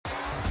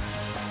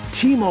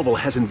T-Mobile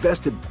has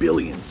invested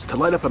billions to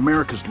light up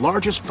America's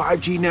largest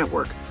 5G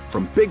network,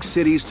 from big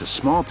cities to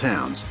small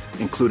towns,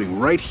 including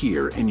right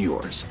here in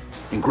yours.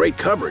 And great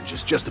coverage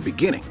is just the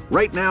beginning.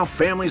 Right now,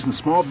 families and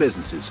small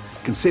businesses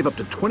can save up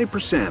to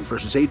 20%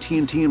 versus AT&T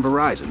and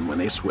Verizon when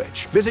they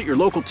switch. Visit your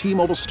local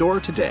T-Mobile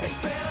store today.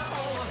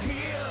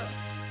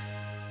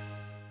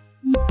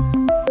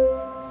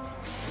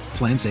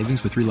 Plan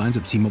savings with 3 lines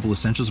of T-Mobile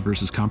Essentials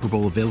versus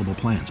comparable available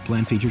plans.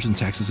 Plan features and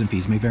taxes and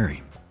fees may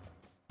vary.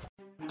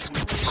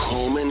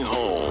 Home and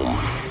Home.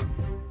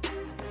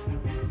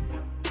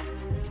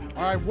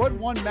 All right, what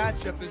one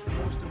matchup is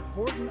the most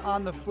important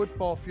on the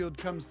football field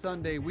come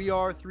Sunday? We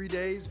are 3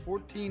 days,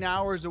 14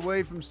 hours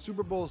away from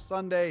Super Bowl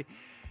Sunday,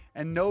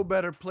 and no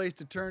better place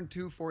to turn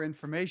to for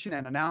information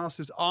and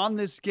analysis on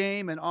this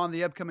game and on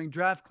the upcoming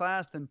draft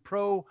class than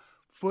Pro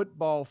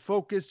Football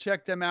Focus.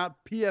 Check them out,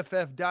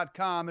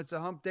 pff.com. It's a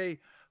hump day,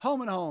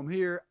 Home and Home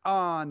here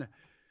on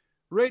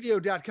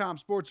radio.com,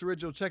 Sports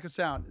Original. Check us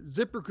out,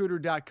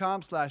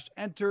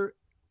 ziprecruiter.com/enter.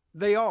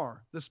 They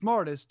are the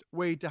smartest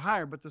way to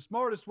hire, but the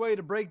smartest way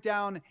to break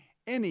down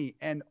any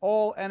and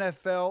all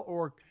NFL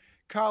or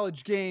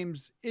college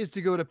games is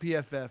to go to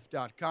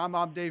pff.com.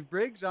 I'm Dave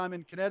Briggs. I'm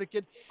in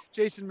Connecticut.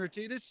 Jason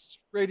Martinez,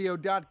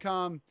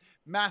 radio.com,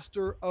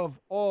 master of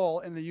all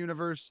in the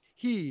universe.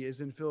 He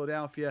is in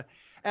Philadelphia.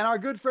 And our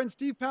good friend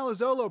Steve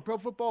Palazzolo, Pro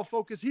Football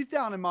Focus, he's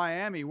down in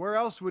Miami. Where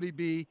else would he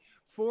be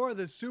for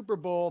the Super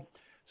Bowl?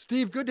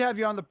 Steve, good to have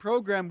you on the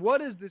program. What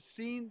is the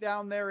scene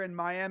down there in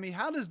Miami?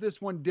 How does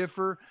this one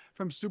differ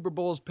from Super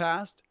Bowls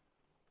past?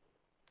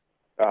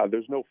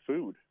 There's no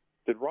food.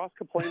 Did Ross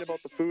complain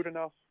about the food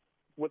enough?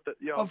 With the,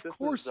 of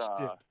course he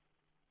did.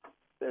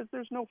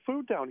 There's no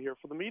food down here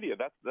for the media.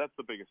 That's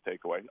the biggest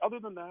takeaway. Other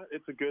than that,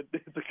 it's a good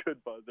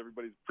buzz.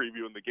 Everybody's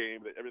previewing the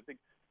game.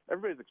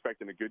 Everybody's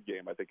expecting a good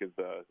game. I think is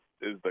the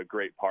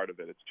great part of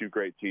it. It's two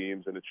great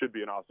teams, and it should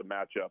be an awesome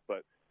matchup.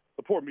 But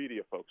the poor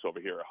media folks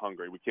over here are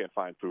hungry. We can't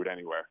find food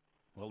anywhere.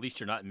 Well, at least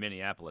you're not in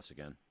Minneapolis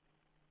again.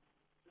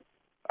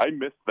 I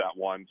missed that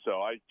one,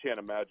 so I can't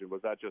imagine.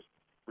 Was that just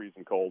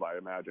freezing cold? I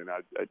imagine.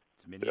 I'm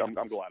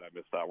glad I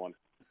missed that one.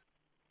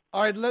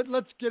 All right,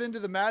 let's get into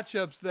the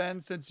matchups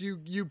then, since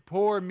you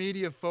poor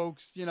media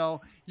folks,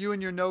 you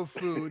and your no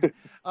food.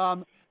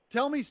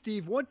 Tell me,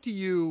 Steve, what to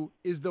you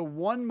is the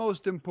one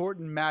most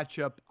important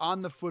matchup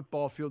on the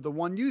football field, the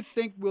one you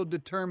think will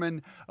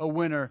determine a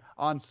winner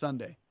on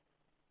Sunday?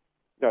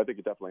 Yeah, I think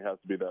it definitely has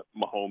to be the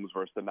Mahomes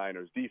versus the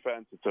Niners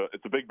defense.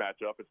 It's a big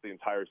matchup. It's the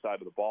entire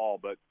side of the ball,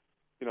 but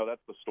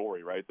that's the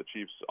story, right? The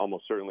Chiefs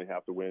almost certainly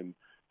have to win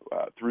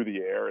through the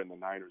air, and the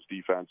Niners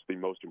defense, the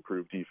most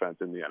improved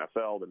defense in the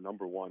NFL, the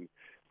number one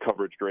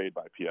coverage grade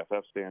by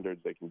PFF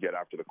standards. They can get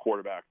after the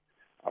quarterback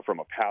from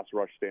a pass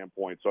rush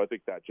standpoint. So I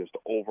think that just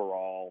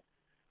overall,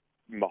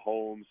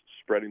 Mahomes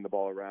spreading the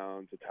ball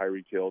around to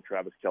Tyreek Hill,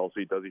 Travis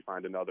Kelce, does he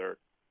find another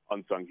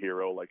unsung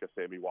hero like a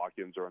Sammy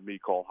Watkins or a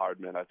Mecole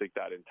Hardman? I think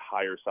that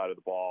entire side of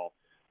the ball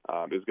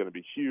is going to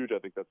be huge. I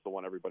think that's the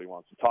one everybody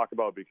wants to talk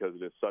about because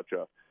it is such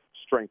a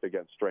strength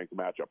against strength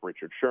matchup.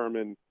 Richard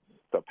Sherman,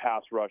 the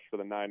pass rush for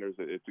the Niners,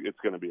 it's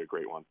going to be a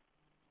great one.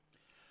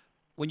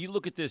 When you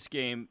look at this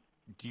game,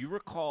 do you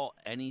recall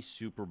any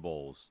Super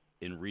Bowls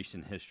in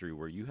recent history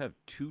where you have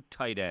two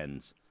tight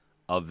ends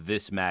of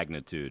this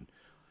magnitude,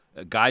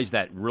 guys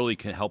that really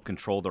can help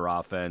control their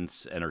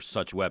offense and are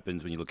such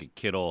weapons when you look at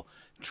Kittle,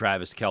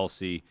 Travis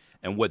Kelce,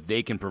 and what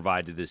they can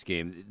provide to this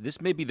game? This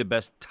may be the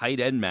best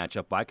tight end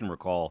matchup I can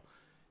recall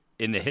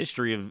in the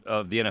history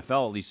of the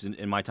NFL, at least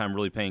in my time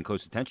really paying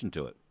close attention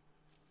to it.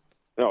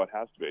 No, it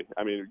has to be.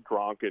 I mean,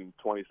 Gronk in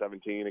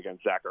 2017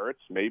 against Zach Ertz,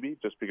 maybe,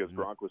 just because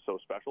Gronk was so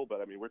special.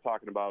 But, I mean, we're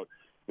talking about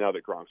now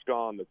that Gronk's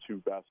gone, the two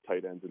best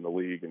tight ends in the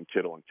league, and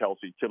Kittle and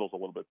Kelce. Kittle's a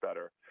little bit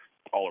better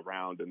all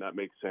around, and that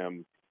makes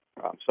him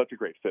such a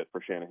great fit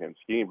for Shanahan's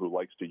scheme, who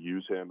likes to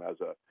use him as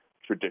a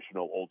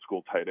traditional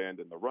old-school tight end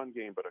in the run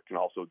game, but it can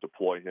also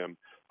deploy him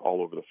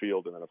all over the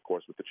field. And then, of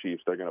course, with the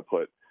Chiefs, they're going to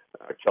put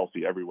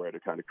Kelce everywhere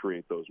to kind of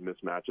create those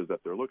mismatches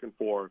that they're looking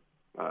for,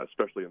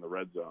 especially in the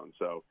red zone.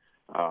 So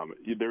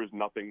there is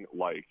nothing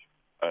like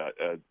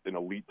an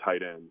elite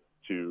tight end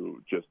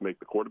to just make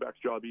the quarterback's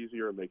job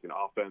easier, make an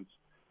offense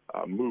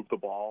move the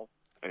ball.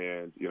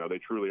 And, they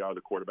truly are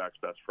the quarterback's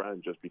best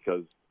friend just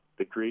because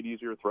they create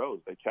easier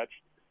throws. They catch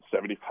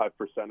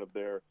 75% of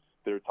their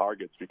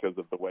targets because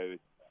of the way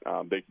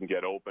they can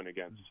get open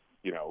against,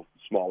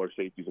 smaller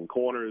safeties and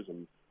corners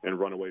and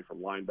run away from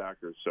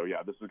linebackers. So,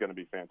 yeah, this is going to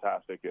be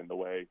fantastic. And the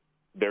way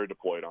they're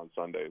deployed on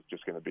Sunday is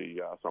just going to be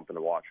something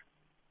to watch.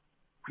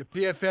 The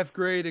PFF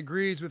grade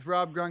agrees with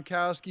Rob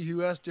Gronkowski,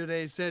 who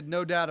yesterday said,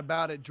 no doubt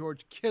about it,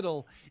 George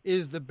Kittle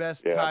is the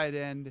best tight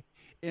end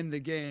in the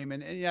game.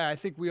 And yeah, I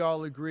think we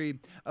all agree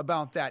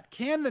about that.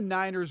 Can the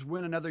Niners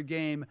win another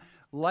game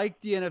like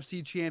the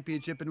NFC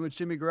Championship in which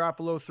Jimmy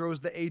Garoppolo throws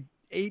the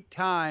eight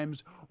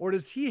times, or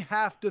does he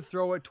have to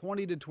throw it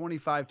 20 to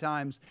 25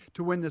 times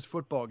to win this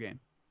football game?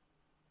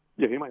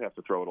 Yeah, he might have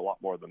to throw it a lot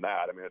more than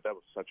that. I mean, that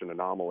was such an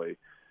anomaly,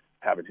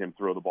 having him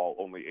throw the ball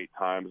only 8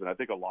 times. And I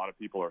think a lot of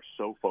people are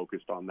so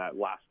focused on that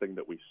last thing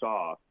that we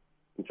saw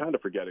I'm kind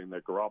of forgetting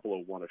that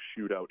Garoppolo won a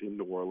shootout in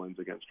New Orleans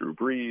against Drew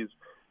Brees.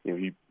 You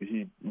know,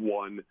 he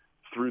won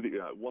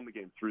the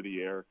game through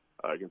the air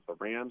against the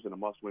Rams in a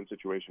must-win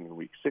situation in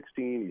Week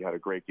 16. He had a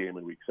great game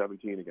in Week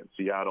 17 against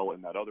Seattle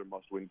in that other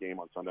must-win game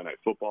on Sunday Night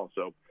Football.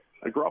 So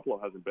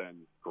Garoppolo hasn't been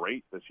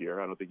great this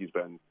year. I don't think he's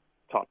been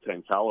top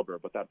 10 caliber,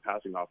 but that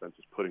passing offense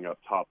is putting up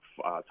top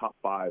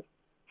 5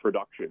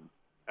 production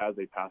as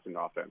a passing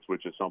offense,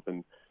 which is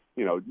something,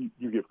 you know,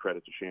 you give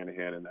credit to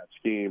Shanahan in that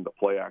scheme, the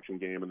play action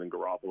game, and then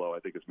Garoppolo, I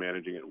think, is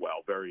managing it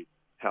well. Very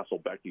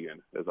Hasselbeckian,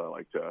 as I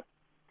like to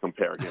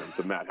compare him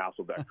to Matt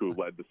Hasselbeck, who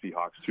led the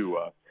Seahawks to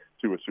a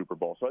Super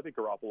Bowl. So I think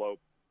Garoppolo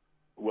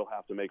will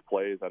have to make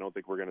plays. I don't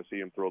think we're going to see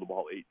him throw the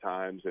ball 8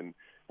 times. And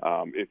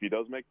if he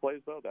does make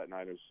plays, though, that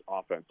Niners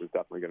offense is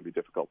definitely going to be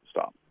difficult to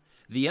stop.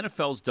 The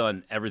NFL's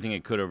done everything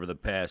it could over the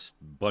past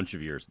bunch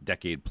of years,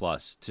 decade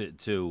plus,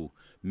 to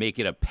make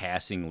it a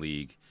passing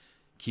league,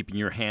 keeping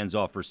your hands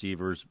off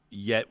receivers.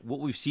 Yet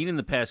what we've seen in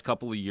the past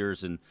couple of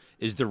years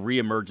is the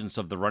reemergence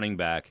of the running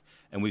back,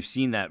 and we've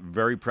seen that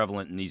very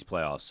prevalent in these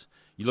playoffs.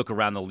 You look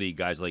around the league,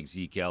 guys like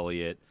Zeke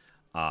Elliott,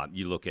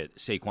 you look at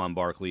Saquon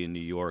Barkley in New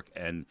York,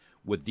 and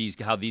with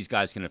how these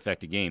guys can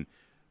affect a game.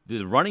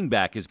 The running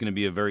back is going to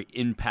be a very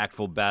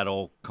impactful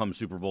battle come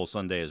Super Bowl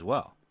Sunday as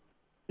well.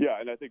 Yeah,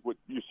 and I think what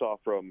you saw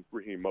from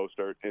Raheem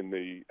Mostert in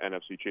the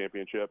NFC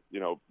Championship, you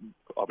know,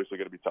 obviously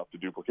going to be tough to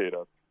duplicate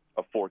a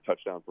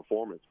 4-touchdown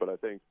performance. But I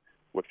think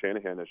what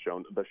Shanahan has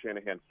shown, the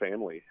Shanahan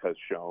family has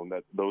shown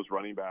that those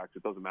running backs,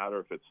 it doesn't matter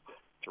if it's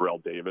Terrell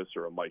Davis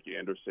or a Mike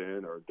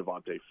Anderson or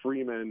Devontae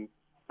Freeman,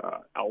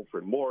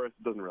 Alfred Morris,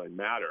 it doesn't really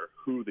matter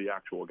who the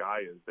actual guy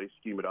is. They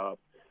scheme it up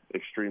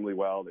extremely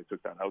well. They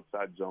took that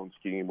outside zone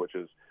scheme, which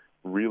is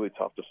really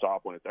tough to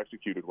stop when it's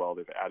executed well.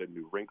 They've added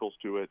new wrinkles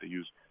to it.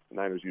 The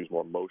Niners use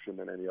more motion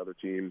than any other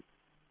team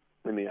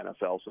in the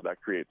NFL, so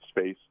that creates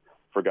space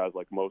for guys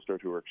like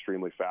Mostert who are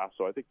extremely fast.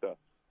 So I think the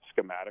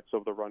schematics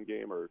of the run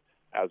game are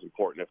as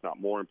important, if not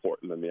more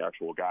important, than the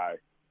actual guy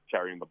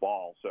carrying the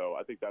ball. So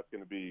I think that's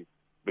going to be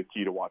the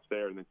key to watch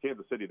there. And then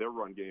Kansas City, their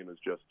run game is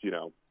just, you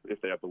know,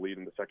 if they have the lead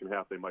in the second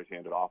half, they might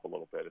hand it off a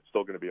little bit. It's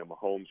still going to be a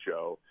Mahomes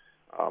show,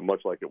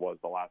 much like it was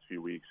the last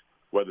few weeks,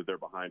 whether they're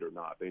behind or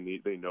not. They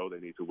know they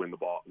need to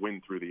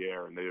win through the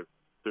air, and they're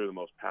the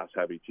most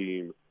pass-heavy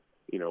team,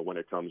 you know, when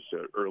it comes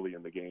to early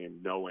in the game,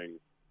 knowing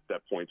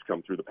that points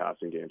come through the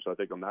passing game. So I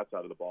think on that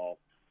side of the ball,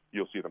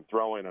 you'll see them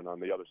throwing, and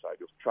on the other side,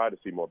 you'll try to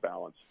see more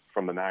balance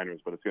from the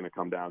Niners, but it's going to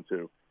come down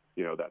to,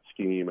 you know, that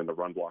scheme and the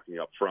run blocking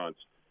up front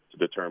to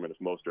determine if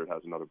Mostert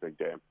has another big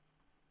day.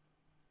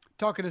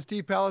 Talking to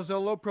Steve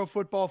Palazzolo, Pro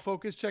Football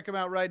Focus. Check him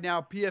out right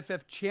now.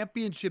 PFF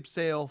Championship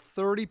Sale,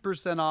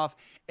 30% off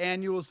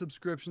annual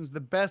subscriptions.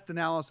 The best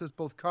analysis,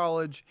 both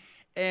college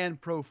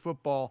and pro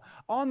football.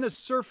 On the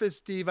surface,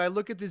 Steve, I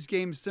look at this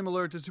game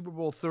similar to Super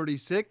Bowl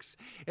 36,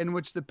 in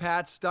which the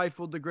Pats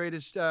stifled the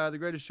greatest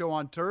show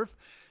on turf.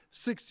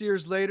 6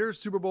 years later,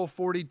 Super Bowl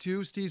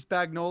 42, Steve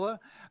Spagnuolo,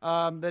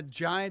 that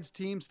Giants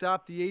team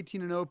stopped the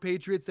 18-0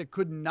 Patriots that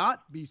could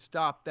not be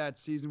stopped that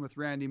season with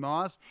Randy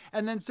Moss.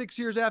 And then 6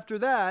 years after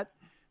that,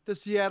 the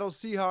Seattle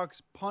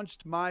Seahawks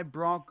punched my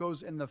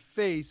Broncos in the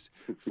face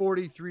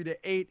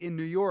 43-8 in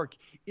New York.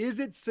 Is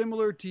it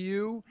similar to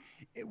you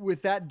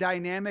with that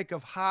dynamic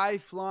of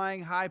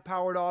high-flying,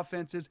 high-powered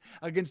offenses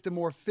against a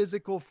more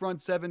physical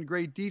front seven,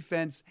 great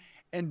defense?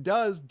 And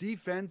does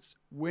defense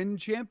win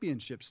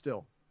championships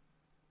still?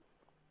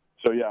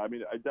 So, yeah, I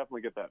mean, I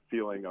definitely get that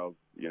feeling of,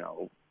 you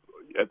know,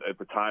 at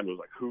the time it was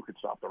like, who could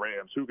stop the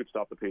Rams? Who could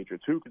stop the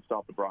Patriots? Who could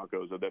stop the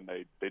Broncos? And then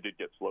they did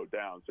get slowed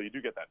down. So you do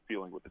get that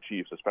feeling with the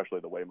Chiefs, especially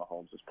the way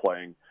Mahomes is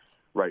playing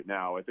right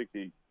now. I think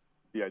the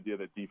idea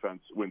that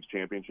defense wins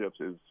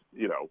championships is,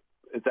 you know,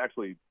 it's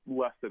actually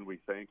less than we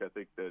think. I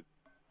think that,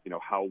 you know,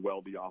 how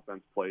well the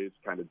offense plays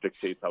kind of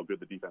dictates how good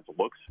the defense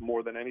looks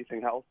more than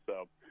anything else.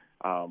 So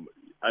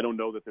I don't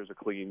know that there's a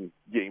clean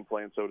game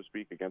plan, so to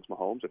speak, against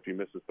Mahomes. If he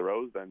misses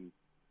throws, then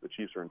the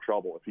Chiefs are in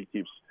trouble. If he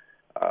keeps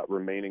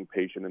remaining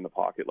patient in the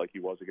pocket like he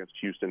was against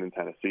Houston and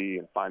Tennessee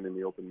and finding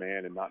the open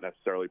man and not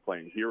necessarily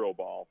playing hero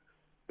ball,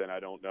 then I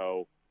don't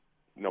know,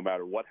 no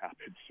matter what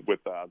happens with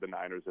the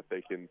Niners, if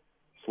they can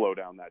slow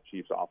down that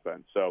Chiefs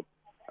offense. So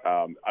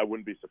I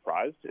wouldn't be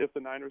surprised if the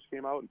Niners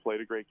came out and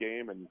played a great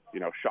game and, you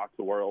know, shocked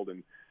the world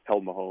and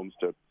held Mahomes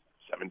to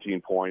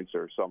 17 points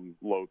or some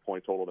low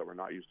point total that we're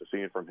not used to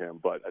seeing from him.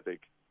 But I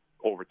think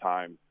over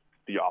time,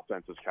 the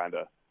offense is kind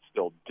of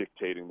still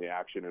dictating the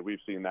action. And we've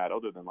seen that,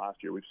 other than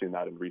last year, we've seen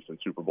that in recent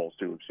Super Bowls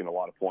too. We've seen a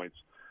lot of points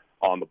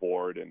on the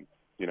board and,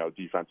 you know,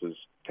 defenses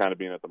kind of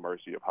being at the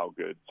mercy of how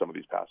good some of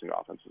these passing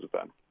offenses have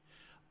been.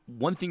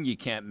 One thing you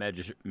can't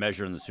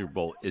measure in the Super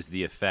Bowl is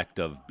the effect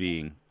of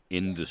being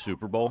in the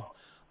Super Bowl.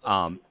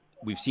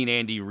 We've seen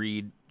Andy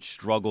Reid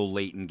struggle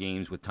late in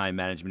games with time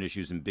management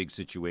issues in big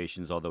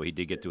situations, although he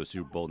did get to a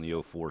Super Bowl in the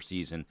 2004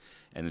 season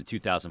and the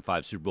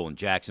 2005 Super Bowl in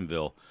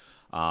Jacksonville.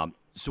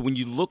 So when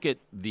you look at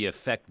the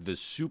effect the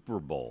Super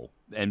Bowl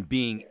and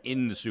being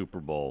in the Super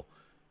Bowl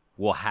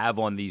will have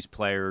on these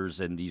players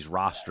and these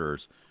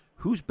rosters,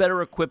 who's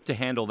better equipped to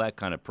handle that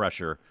kind of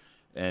pressure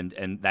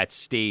and that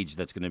stage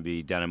that's going to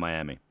be down in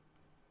Miami?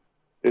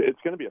 It's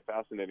going to be a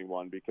fascinating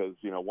one because,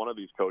 one of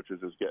these coaches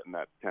is getting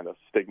that kind of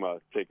stigma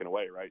taken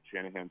away, right?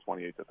 Shanahan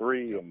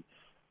 28-3, and,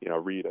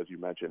 Reid, as you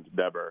mentioned,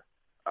 never,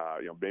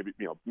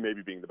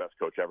 maybe being the best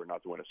coach ever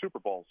not to win a Super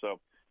Bowl. So,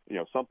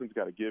 something's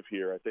got to give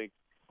here. I think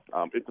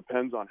it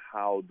depends on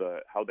how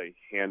they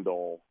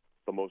handle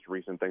the most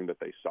recent thing that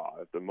they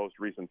saw. If the most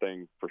recent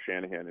thing for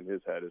Shanahan in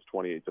his head is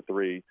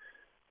 28-3,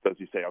 does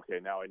he say, okay,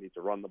 now I need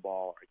to run the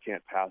ball, I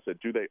can't pass it?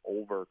 Do they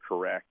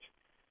overcorrect,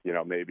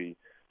 maybe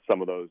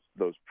some of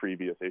those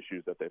previous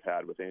issues that they've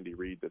had with Andy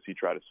Reid? Does he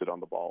try to sit on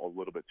the ball a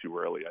little bit too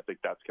early? I think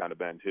that's kind of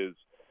been his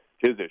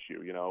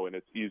issue, and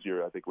it's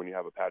easier, I think, when you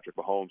have a Patrick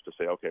Mahomes to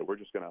say, okay, we're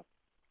just going to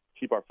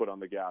keep our foot on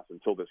the gas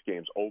until this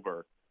game's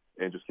over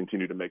and just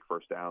continue to make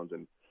first downs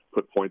and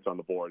put points on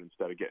the board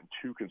instead of getting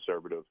too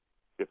conservative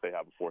if they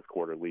have a fourth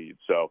quarter lead.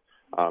 So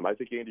I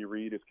think Andy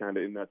Reid is kind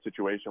of in that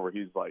situation where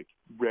he's like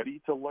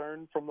ready to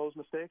learn from those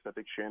mistakes. I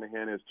think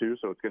Shanahan is too,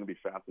 so it's going to be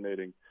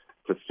fascinating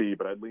to see.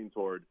 But I'd lean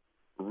toward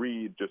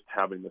Reid just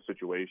having the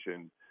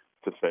situation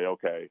to say,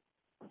 okay,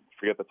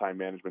 forget the time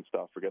management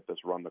stuff, forget this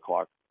run the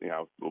clock. We're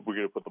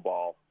going to put the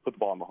ball in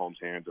Mahomes'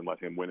 hands and let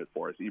him win it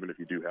for us, even if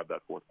you do have that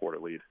fourth quarter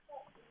lead.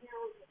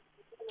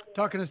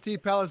 Talking to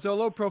Steve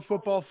Palazzolo,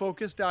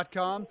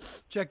 ProFootballFocus.com.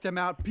 Check them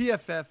out,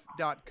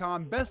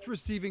 PFF.com. Best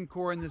receiving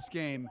core in this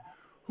game.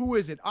 Who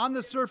is it? On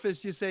the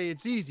surface, you say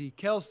it's easy,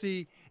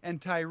 Kelce and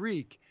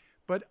Tyreek.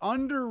 But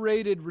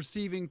underrated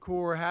receiving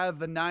core have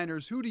the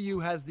Niners. Who to you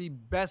has the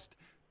best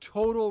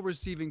total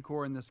receiving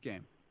core in this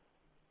game?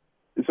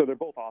 So they're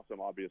both awesome,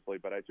 obviously,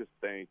 but I just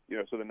think,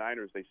 so the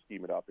Niners, they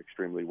scheme it up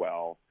extremely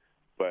well.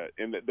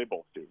 And they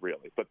both do,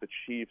 really. But the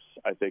Chiefs,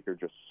 I think, are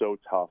just so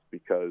tough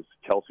because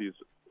Kelce's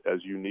as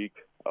unique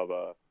of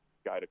a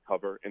guy to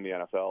cover in the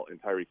NFL,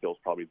 and Tyreek Hill's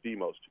probably the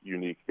most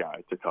unique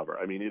guy to cover.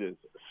 I mean, it is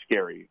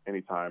scary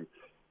anytime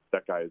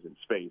that guy is in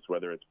space,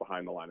 whether it's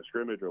behind the line of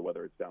scrimmage or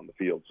whether it's down the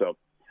field. So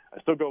I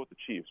still go with the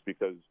Chiefs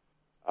because,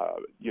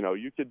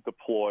 you could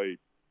deploy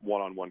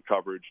one-on-one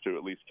coverage to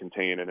at least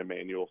contain an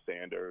Emmanuel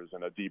Sanders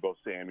and a Deebo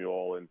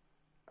Samuel and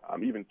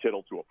even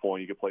Kittle to a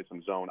point. You could play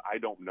some zone. I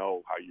don't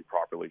know how you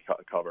properly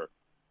cover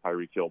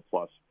Tyreek Hill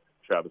plus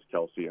Travis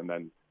Kelce, and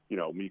then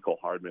Mecole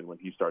Hardman when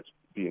he starts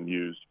being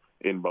used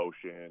in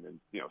motion, and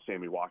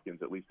Sammy Watkins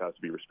at least has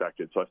to be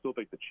respected. So I still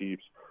think the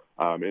Chiefs,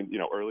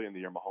 early in the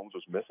year Mahomes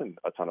was missing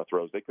a ton of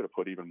throws. They could have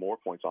put even more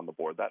points on the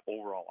board. That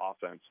overall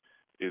offense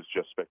is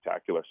just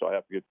spectacular. So I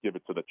have to give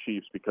it to the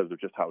Chiefs because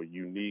of just how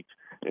unique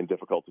and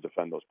difficult to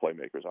defend those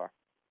playmakers are.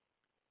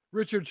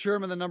 Richard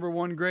Sherman, the number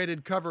one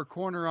graded cover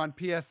corner on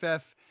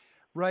PFF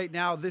right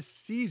now this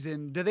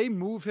season. Do they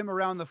move him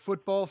around the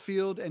football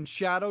field and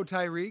shadow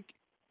Tyreek?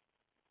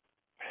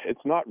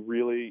 It's not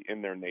really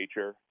in their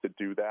nature to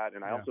do that,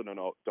 and I also don't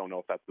know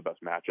if that's the best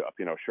matchup.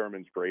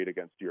 Sherman's great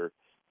against your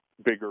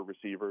bigger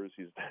receivers.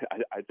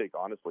 I think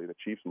honestly the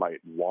Chiefs might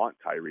want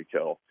Tyreek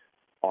Hill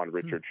on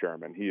Richard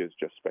Sherman. He is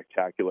just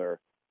spectacular.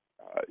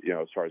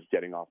 As far as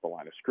getting off the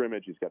line of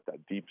scrimmage, he's got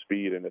that deep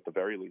speed, and at the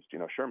very least,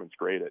 Sherman's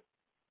great at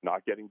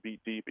not getting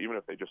beat deep. Even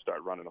if they just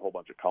start running a whole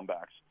bunch of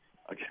comebacks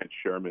against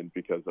Sherman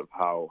because of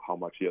how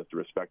much he has to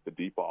respect the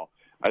deep ball,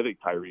 I think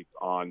Tyreek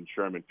on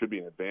Sherman could be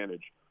an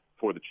advantage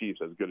for the Chiefs,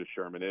 as good as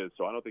Sherman is.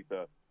 So I don't think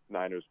the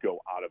Niners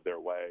go out of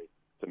their way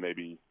to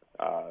maybe,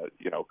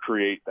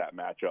 create that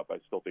matchup. I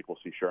still think we'll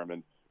see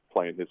Sherman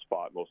playing his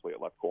spot, mostly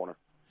at left corner.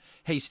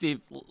 Hey,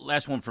 Steve,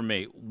 last one for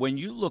me. When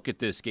you look at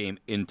this game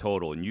in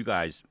total, and you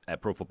guys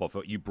at Pro Football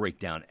Focus, you break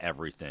down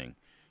everything.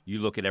 You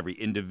look at every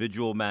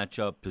individual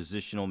matchup,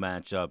 positional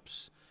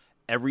matchups,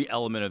 every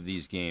element of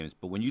these games.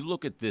 But when you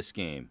look at this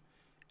game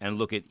and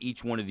look at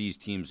each one of these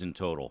teams in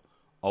total,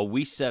 are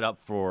we set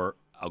up for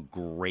a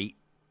great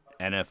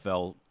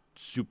NFL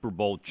Super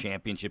Bowl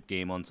championship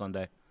game on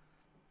Sunday?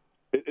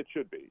 It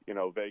should be.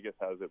 Vegas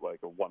has it like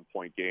a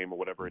 1-point game or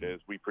whatever it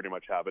is. We pretty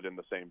much have it in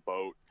the same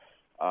boat.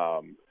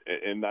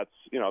 And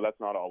that's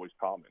not always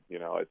common.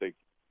 I think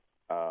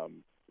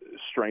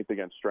strength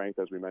against strength,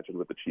 as we mentioned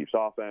with the Chiefs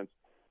offense,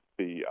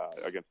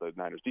 against the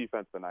Niners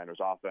defense, the Niners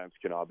offense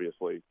can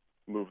obviously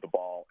move the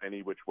ball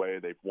any which way.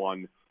 They've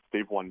won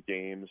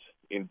games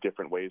in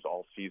different ways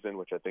all season,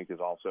 which I think is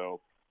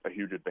also a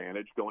huge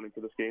advantage going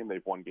into this game.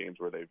 They've won games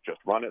where they've just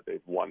run it.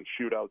 They've won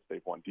shootouts.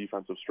 They've won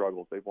defensive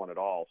struggles. They've won it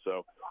all.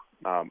 So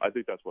I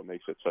think that's what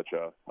makes it such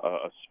a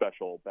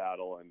special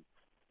battle. And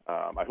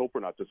I hope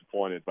we're not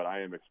disappointed, but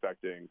I am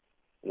expecting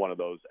one of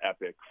those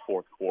epic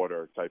fourth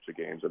quarter types of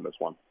games in this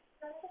one.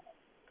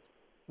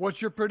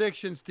 What's your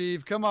prediction,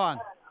 Steve? Come on.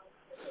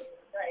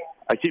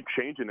 I keep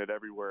changing it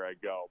everywhere I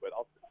go, but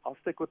I'll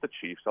stick with the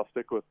Chiefs. I'll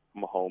stick with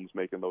Mahomes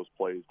making those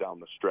plays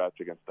down the stretch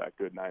against that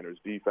good Niners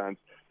defense.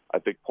 I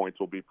think points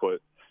will be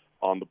put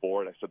on the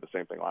board. I said the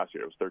same thing last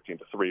year. It was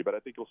 13-3, but I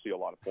think you'll see a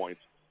lot of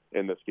points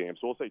in this game.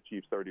 So we'll say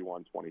Chiefs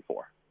 31-24.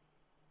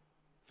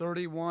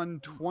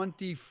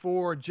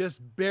 31-24,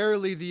 just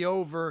barely the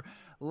over.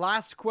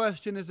 Last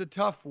question is a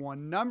tough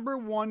one. Number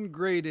one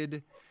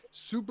graded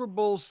Super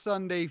Bowl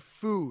Sunday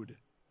food.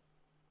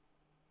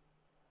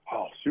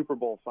 Oh, Super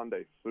Bowl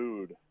Sunday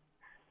food.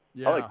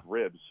 Yeah. I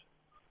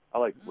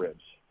like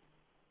ribs.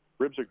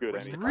 Ribs are good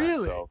anytime.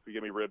 Really? So if you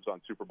give me ribs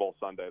on Super Bowl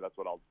Sunday, that's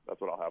what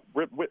I'll have.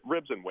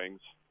 Ribs and wings,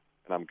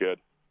 and I'm good.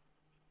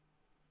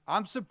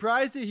 I'm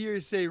surprised to hear you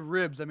say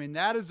ribs. I mean,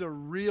 that is a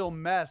real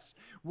mess.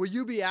 Will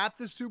you be at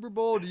the Super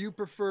Bowl? Or do you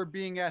prefer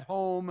being at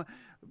home,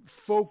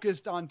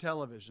 focused on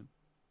television?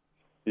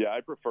 Yeah,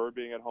 I prefer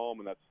being at home,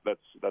 and that's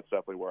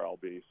definitely where I'll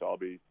be. So I'll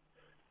be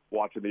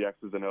watching the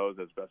X's and O's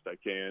as best I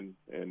can,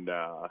 and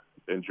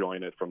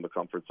enjoying it from the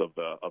comforts of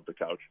the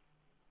couch.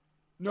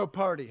 No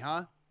party,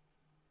 huh?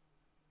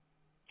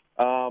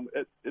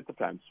 It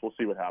depends. We'll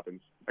see what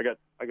happens. I got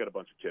a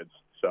bunch of kids,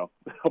 so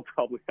I'll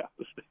probably have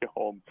to stay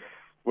home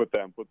with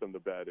them, put them to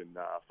bed, and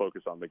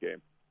focus on the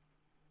game.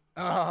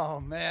 Oh,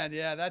 man,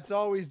 yeah, that's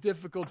always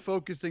difficult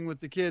focusing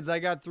with the kids. I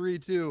got 3,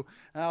 too,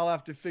 and I'll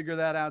have to figure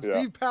that out. Yeah.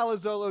 Steve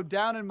Palazzolo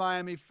down in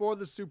Miami for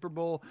the Super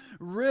Bowl.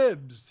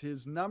 Ribs,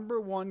 his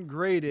 #1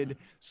 graded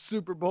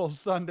Super Bowl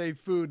Sunday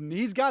food, and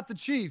he's got the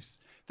Chiefs.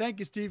 Thank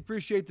you, Steve.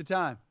 Appreciate the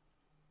time.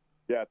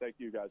 Yeah, thank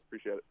you, guys.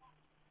 Appreciate it.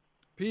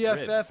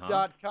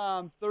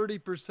 PFF.com,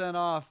 30%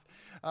 off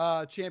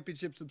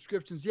championship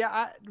subscriptions.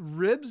 Yeah,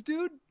 ribs,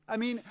 dude. I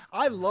mean,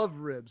 I love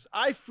ribs.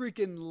 I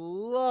freaking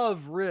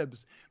love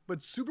ribs.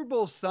 But Super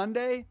Bowl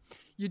Sunday,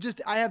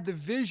 I have the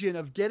vision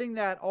of getting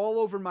that all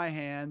over my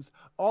hands,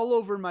 all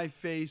over my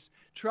face,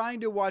 trying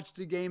to watch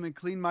the game and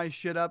clean my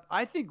shit up.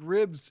 I think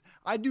ribs,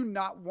 I do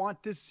not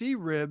want to see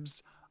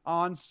ribs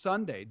on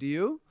Sunday. Do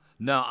you?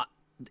 No.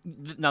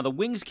 Now, the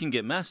wings can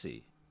get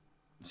messy.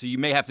 So you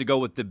may have to go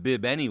with the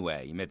bib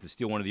anyway. You may have to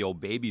steal one of the old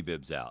baby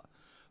bibs out.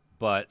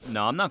 But,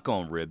 no, I'm not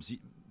going ribs.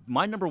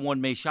 My #1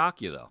 may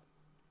shock you, though.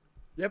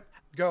 Yep,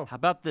 go. How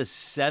about the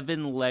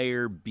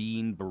 7-layer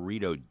bean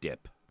burrito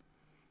dip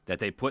that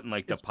they put in,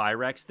 like, the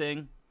Pyrex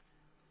thing?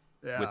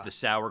 Yeah, with the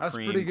sour that's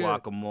cream, pretty good.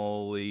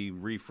 guacamole,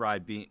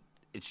 refried bean.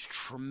 It's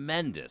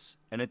tremendous,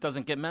 and it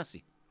doesn't get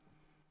messy.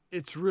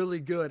 It's really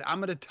good. I'm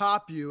going to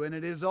top you, and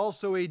it is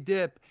also a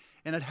dip,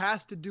 and it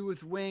has to do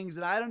with wings.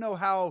 And I don't know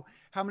how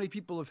many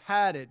people have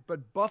had it,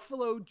 but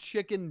buffalo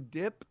chicken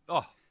dip,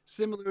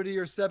 similar to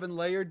your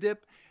 7-layer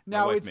dip.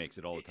 Now My wife makes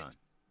it all the time.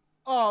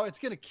 It's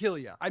going to kill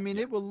you. I mean,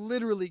 It will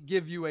literally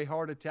give you a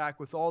heart attack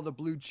with all the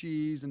blue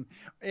cheese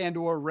and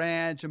or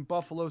ranch and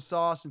buffalo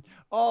sauce. And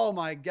oh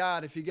my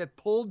God, if you get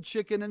pulled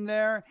chicken in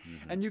there,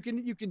 and you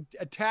can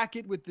attack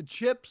it with the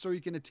chips, or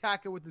you can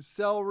attack it with the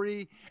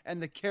celery and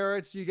the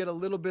carrots, you get a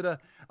little bit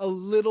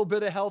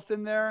of health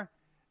in there.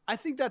 I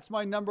think that's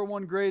my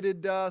 #1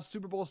 graded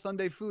Super Bowl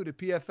Sunday food at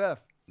PFF.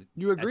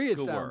 You agree?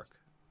 That's it good sounds.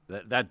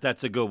 Work.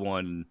 That's a good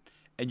one.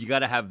 And you got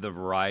to have the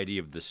variety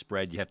of the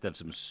spread. You have to have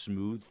some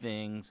smooth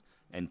things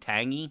and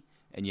tangy,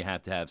 and you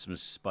have to have some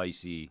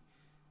spicy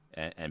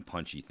and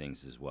punchy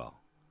things as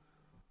well.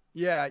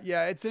 Yeah,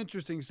 it's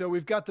interesting. So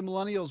we've got the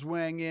millennials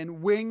weighing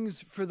in.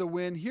 Wings for the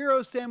win.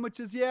 Hero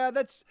sandwiches,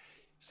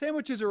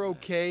 sandwiches are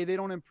okay. They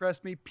don't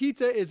impress me.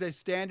 Pizza is a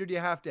standard. You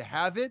have to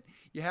have it.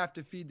 You have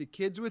to feed the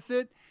kids with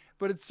it.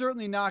 But it's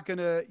certainly not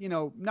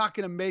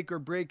gonna make or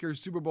break your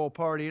Super Bowl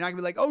party. You're not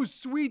gonna be like, oh,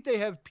 sweet, they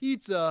have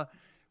pizza.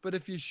 But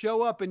if you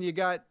show up and you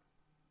got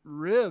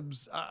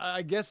ribs,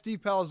 I guess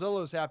Steve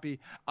Palazzolo's happy.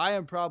 I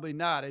am probably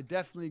not. I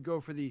definitely go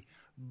for the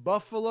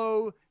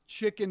buffalo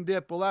chicken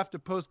dip. We'll have to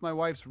post my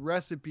wife's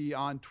recipe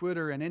on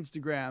Twitter and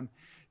Instagram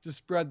to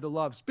spread the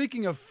love.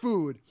 Speaking of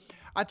food,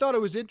 I thought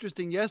it was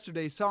interesting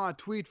yesterday. Saw a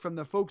tweet from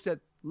the folks at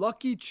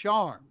Lucky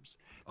Charms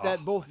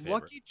that both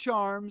Lucky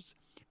Charms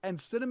and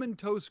Cinnamon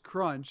Toast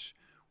Crunch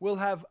will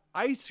have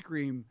ice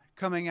cream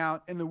coming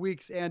out in the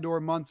weeks and or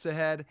months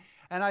ahead.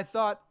 And I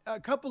thought a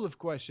couple of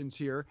questions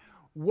here.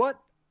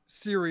 What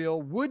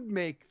cereal would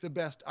make the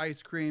best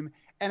ice cream?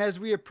 And as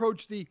we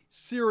approach the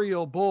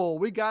cereal bowl,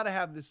 we got to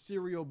have the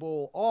cereal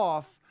bowl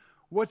off.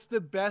 What's the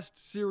best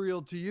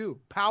cereal to you?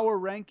 Power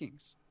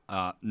rankings.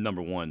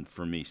 #1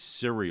 for me,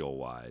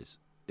 cereal-wise,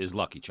 is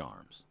Lucky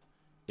Charms.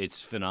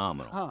 It's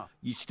phenomenal. Huh.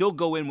 You still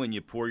go in when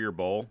you pour your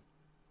bowl,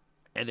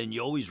 and then you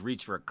always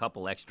reach for a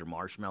couple extra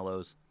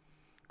marshmallows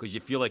because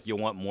you feel like you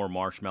want more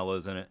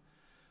marshmallows in it.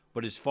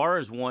 But as far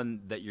as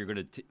one that you're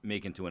going to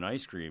make into an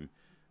ice cream,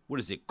 what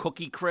is it,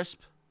 Cookie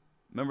Crisp?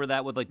 Remember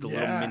that with, like, the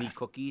little mini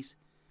cookies?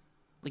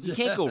 Like, you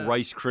can't go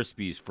Rice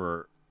Krispies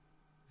for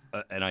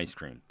an ice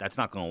cream. That's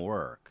not going to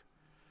work.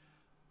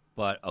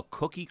 But a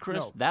Cookie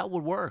Crisp, that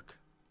would work.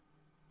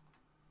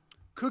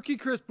 Cookie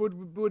Crisp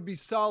would be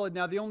solid.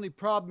 Now, the only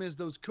problem is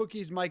those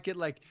cookies might get,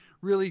 like,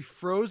 really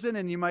frozen,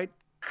 and you might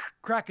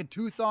crack a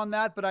tooth on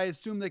that, but I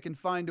assume they can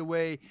find a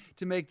way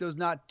to make those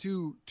not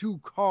too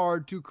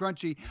hard, too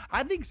crunchy.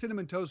 I think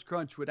Cinnamon Toast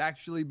Crunch would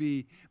actually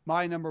be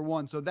my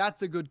 #1, so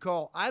that's a good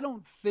call. I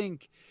don't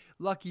think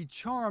Lucky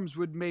Charms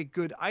would make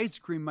good ice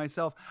cream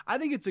myself. I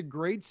think it's a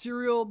great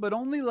cereal, but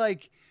only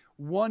like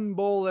one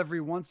bowl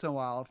every once in a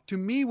while. To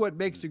me, what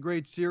makes a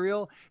great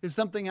cereal is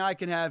something I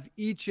can have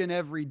each and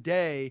every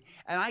day,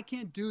 and I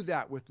can't do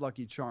that with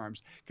Lucky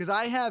Charms because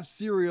I have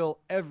cereal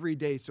every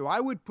day. So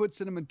I would put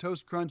Cinnamon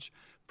Toast Crunch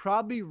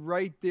probably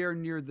right there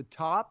near the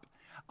top.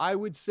 I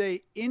would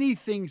say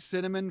anything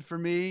cinnamon for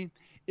me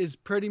is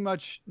pretty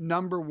much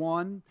number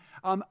one.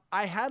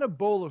 I had a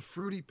bowl of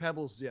Fruity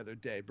Pebbles the other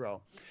day,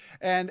 bro.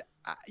 And,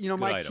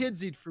 my item.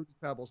 kids eat Fruity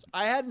Pebbles.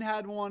 I hadn't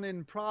had one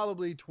in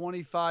probably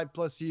 25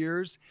 plus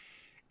years.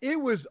 It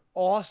was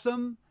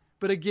awesome.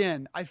 But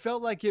again, I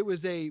felt like it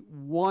was a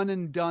one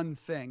and done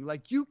thing.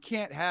 Like, you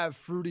can't have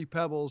Fruity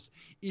Pebbles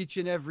each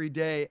and every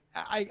day.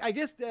 I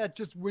guess that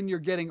just when you're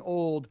getting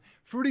old,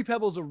 Fruity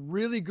Pebbles are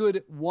really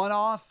good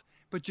one-off,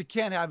 but you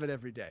can't have it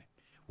every day.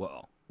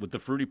 Well, with the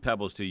Fruity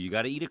Pebbles, too, you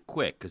got to eat it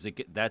quick because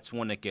that's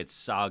one that gets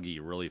soggy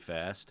really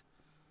fast.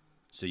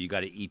 So you got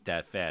to eat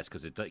that fast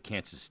because it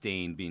can't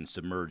sustain being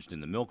submerged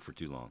in the milk for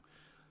too long.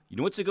 You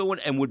know what's a good one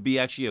and would be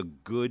actually a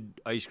good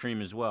ice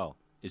cream as well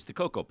is the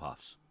Cocoa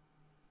Puffs.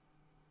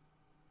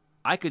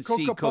 I could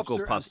see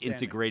Cocoa Puffs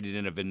integrated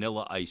in a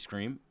vanilla ice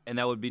cream, and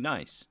that would be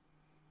nice.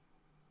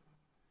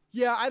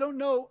 Yeah, I don't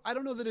know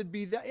that it'd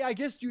be that. I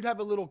guess you'd have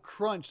a little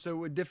crunch, so it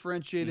would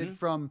differentiate it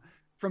from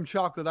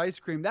chocolate ice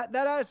cream. That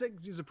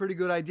is a pretty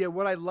good idea.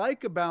 What I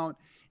like about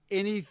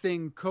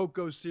anything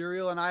cocoa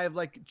cereal, and I have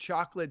like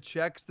chocolate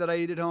checks that I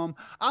eat at home.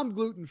 I'm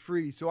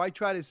gluten-free, so I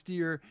try to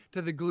steer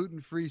to the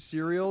gluten-free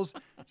cereals.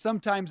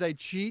 Sometimes I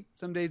cheat.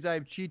 Some days I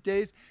have cheat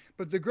days.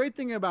 But the great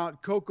thing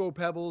about Cocoa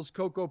Pebbles,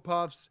 Cocoa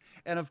Puffs,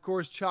 and of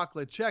course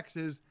chocolate checks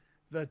is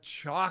the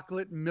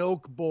chocolate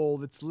milk bowl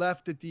that's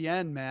left at the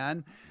end,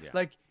 man. Yeah.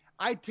 Like,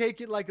 I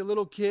take it like a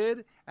little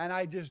kid, and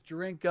I just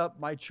drink up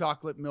my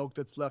chocolate milk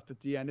that's left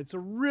at the end. It's a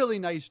really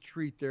nice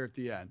treat there at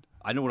the end.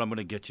 I know what I'm going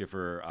to get you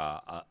for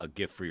a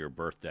gift for your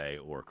birthday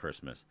or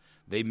Christmas.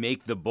 They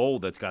make the bowl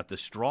that's got the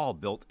straw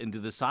built into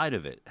the side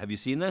of it. Have you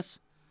seen this?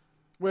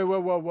 Wait,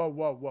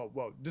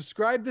 whoa.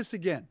 Describe this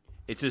again.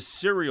 It's a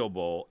cereal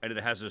bowl, and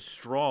it has a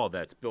straw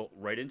that's built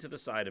right into the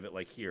side of it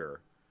like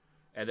here.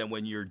 And then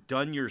when you're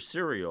done your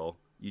cereal,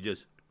 you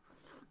just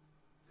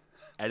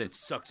 – and it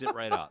sucks it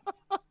right up.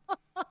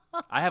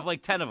 I have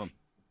like 10 of them.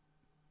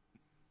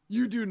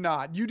 You do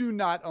not. You do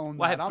not own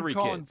that. I have 3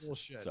 kids.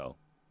 Bullshit. So,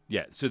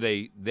 yeah. So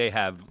they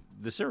have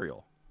the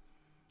cereal.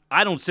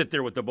 I don't sit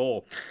there with the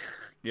bowl,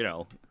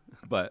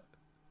 but.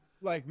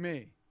 Like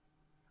me.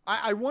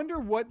 I wonder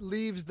what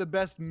leaves the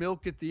best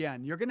milk at the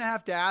end. You're going to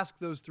have to ask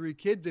those 3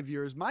 kids of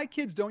yours. My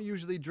kids don't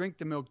usually drink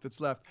the milk that's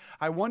left.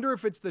 I wonder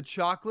if it's the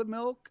chocolate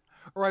milk,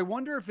 or I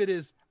wonder if it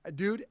is,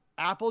 dude,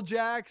 Apple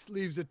Jacks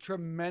leaves a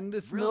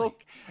tremendous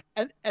milk.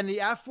 And the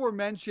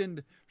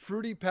aforementioned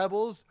Fruity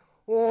Pebbles,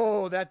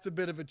 oh, that's a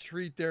bit of a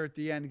treat there at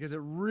the end because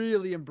it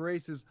really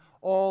embraces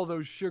all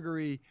those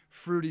sugary,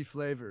 fruity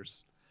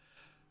flavors.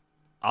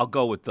 I'll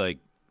go with like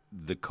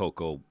the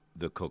Cocoa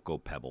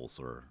Pebbles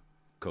or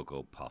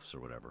Cocoa Puffs or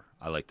whatever.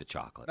 I like the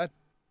chocolate.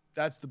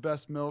 That's the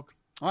best milk.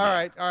 All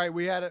right.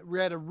 We had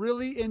a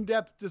really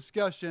in-depth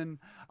discussion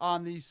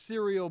on the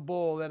cereal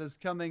bowl that is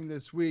coming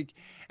this week.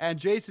 And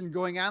Jason,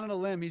 going out on a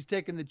limb, he's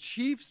taking the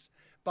Chiefs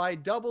by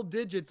double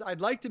digits.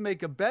 I'd like to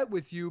make a bet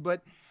with you,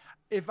 but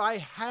if I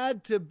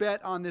had to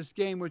bet on this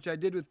game, which I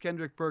did with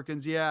Kendrick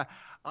Perkins, I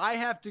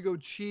have to go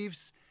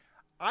Chiefs.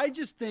 I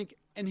just think,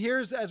 and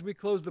here's as we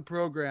close the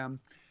program,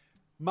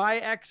 my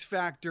X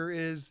factor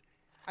is,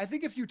 I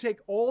think if you take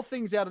all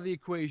things out of the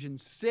equation,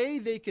 say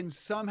they can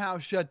somehow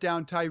shut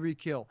down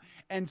Tyreek Hill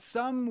and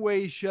some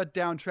way shut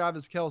down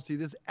Travis Kelce,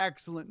 this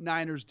excellent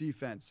Niners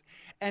defense,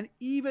 and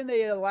even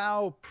they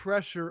allow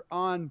pressure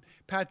on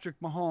Patrick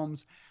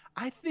Mahomes,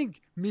 I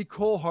think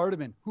Mecole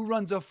Hardman, who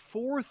runs a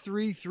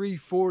 4.33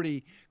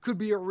 40, could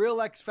be a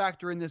real X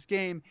factor in this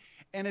game.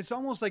 And it's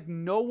almost like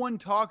no one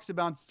talks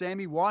about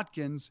Sammy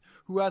Watkins,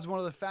 who has one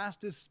of the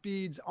fastest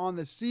speeds on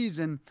the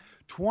season,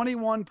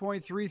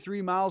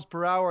 21.33 miles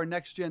per hour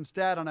next-gen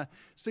stat on a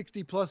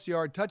 60-plus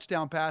yard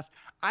touchdown pass.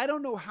 I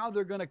don't know how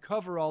they're going to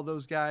cover all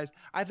those guys.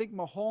 I think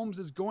Mahomes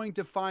is going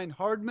to find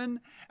Hardman,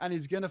 and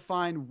he's going to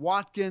find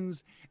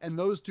Watkins, and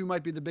those two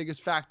might be the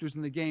biggest factors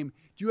in the game.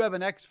 Do you have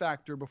an X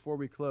factor before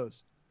we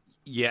close?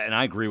 Yeah, and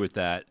I agree with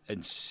that.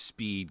 And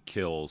speed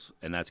kills,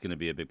 and that's going to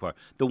be a big part.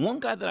 The one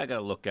guy that I got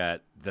to look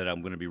at that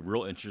I'm going to be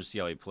real interested to see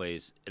how he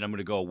plays, and I'm going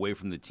to go away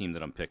from the team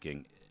that I'm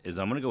picking, is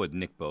I'm going to go with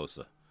Nick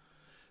Bosa.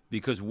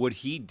 Because what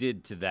he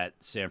did to that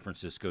San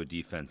Francisco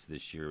defense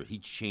this year, he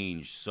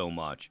changed so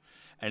much.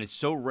 And it's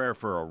so rare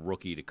for a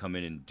rookie to come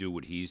in and do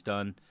what he's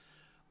done.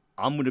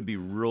 I'm going to be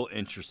real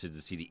interested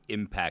to see the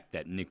impact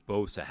that Nick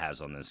Bosa has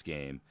on this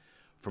game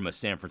from a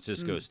San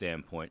Francisco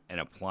standpoint and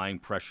applying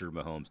pressure to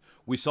Mahomes.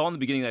 We saw in the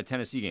beginning of that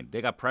Tennessee game,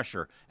 they got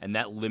pressure, and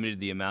that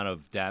limited the amount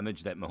of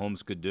damage that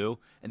Mahomes could do,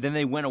 and then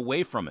they went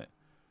away from it.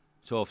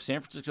 So if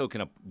San Francisco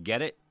can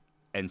get it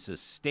and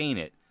sustain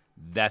it,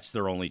 that's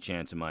their only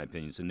chance, in my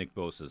opinion. So Nick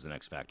Bosa is an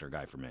X-factor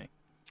guy for me.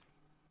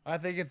 I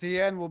think at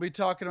the end we'll be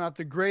talking about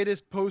the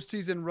greatest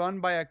postseason run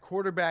by a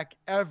quarterback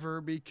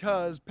ever,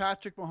 because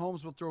Patrick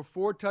Mahomes will throw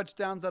 4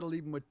 touchdowns. That'll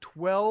leave him with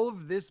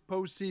 12 this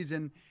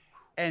postseason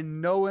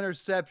and no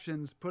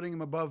interceptions, putting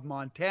him above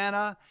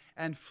Montana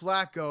and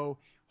Flacco.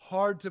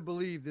 Hard to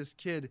believe this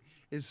kid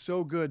is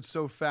so good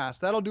so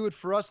fast. That'll do it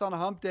for us on a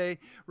hump day.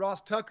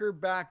 Ross Tucker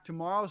back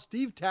tomorrow.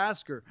 Steve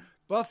Tasker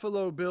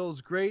Buffalo Bills,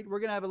 great. We're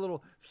going to have a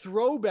little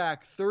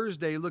throwback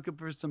Thursday looking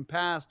for some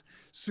past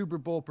Super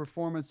Bowl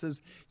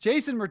performances.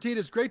 Jason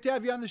Martinez, great to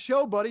have you on the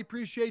show, buddy.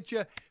 Appreciate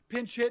you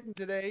pinch hitting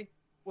today.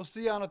 We'll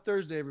see you on a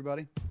Thursday,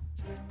 everybody.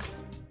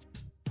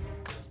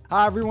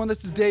 Hi, everyone.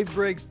 This is Dave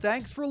Briggs.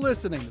 Thanks for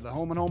listening to the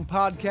Home and Home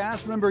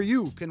podcast. Remember,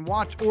 you can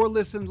watch or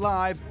listen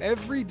live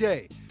every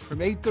day from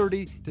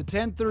 8:30 to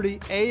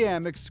 10:30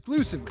 a.m.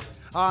 exclusively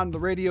on the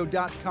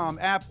radio.com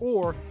app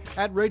or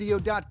at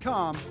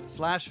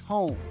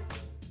radio.com/home.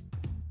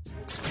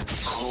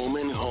 Home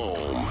and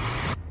Home.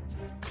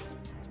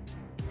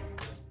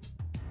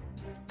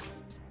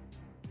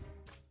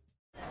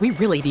 We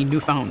really need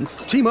new phones.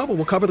 T-Mobile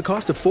will cover the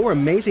cost of 4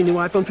 amazing new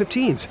iPhone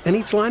 15s, and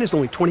each line is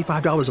only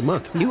 $25 a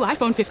month. New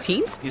iPhone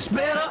 15s? It's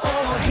better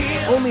over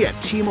here. Only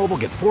at T-Mobile,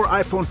 get 4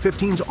 iPhone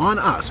 15s on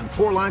us and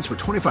 4 lines for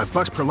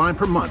 $25 per line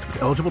per month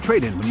with eligible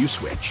trade-in when you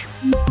switch.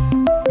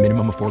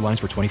 Minimum of 4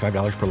 lines for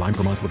 $25 per line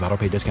per month with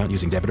autopay discount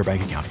using debit or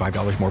bank account.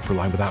 $5 more per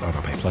line without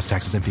autopay, plus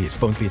taxes and fees.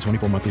 Phone fee at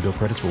 24 monthly bill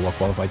credits for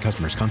well-qualified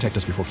customers. Contact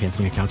us before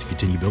canceling account to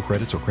continue bill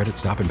credits or credit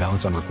stop and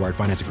balance on required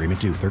finance agreement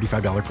due.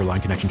 $35 per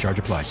line connection charge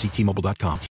applies. See T-Mobile.com.